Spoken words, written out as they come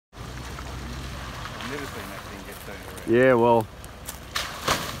never seen that thing get turned around. Yeah, well,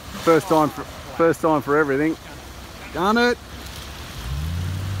 first time for everything. Done it.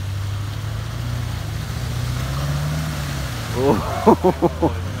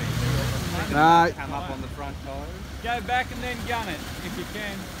 Oh. Nah. Come up on the front tires. Go back and then gun it if you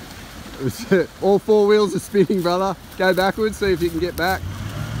can. All four wheels are spinning, brother. Go backwards, see if you can get back.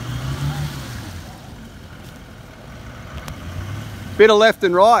 Bit of left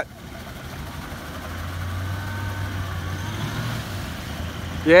and right.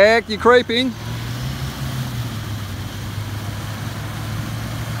 Yeah, you're creeping.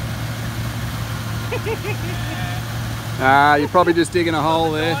 You're probably just digging a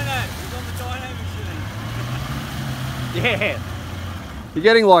hole there. Yeah. You're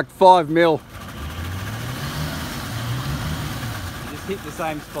getting like 5 mil. You just hit the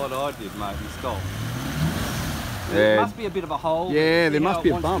same spot I did, mate, and stopped. Yeah. There must be a bit of a hole. Yeah, See there must how be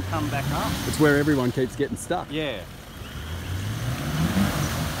it a wants bump. to come back up. It's where everyone keeps getting stuck. Yeah.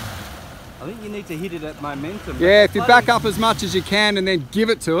 I think you need to hit it at momentum. Yeah, if you back up as much as you can and then give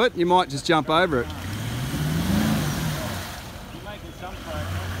it to it, you might just jump over it. You're making some progress.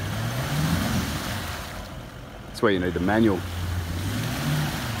 That's where you need the manual.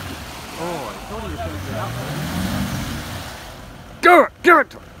 Oh, I thought he was going to get up there. Go it! Give it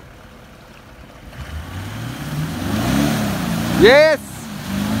to it! Yes!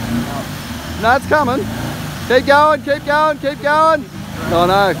 No, it's coming. Keep going, keep going, keep going. Oh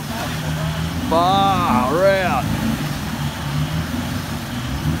no. Far out.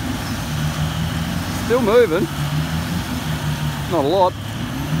 Still moving. Not a lot.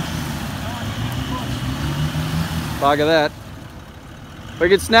 Bugger that. We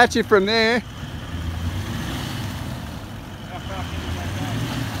could snatch you from there.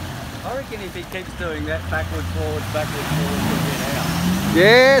 I reckon if he keeps doing that backwards, forwards, he'll get out.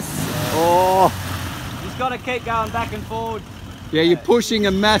 Yes. Oh. He's got to keep going back and forward. Yeah, you're pushing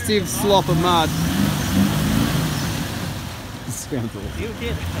a massive slop of mud. Sounds awful. He'll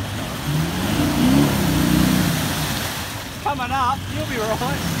get it. Coming up, you'll be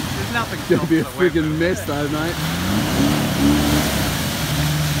right. There's nothing. It's gonna be a friggin' mess though, mate.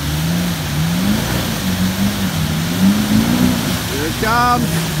 Here it comes.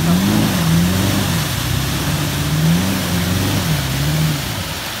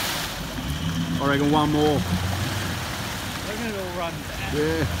 I reckon one more. Look at it all run back.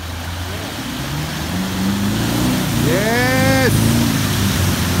 Yeah. Yes!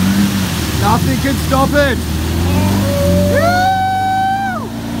 Nothing can stop it!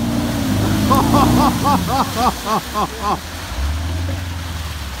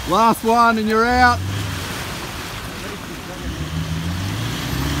 Last one and you're out.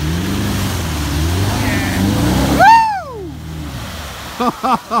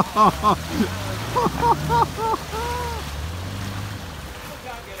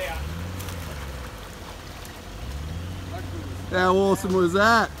 How awesome was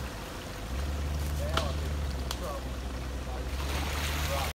that?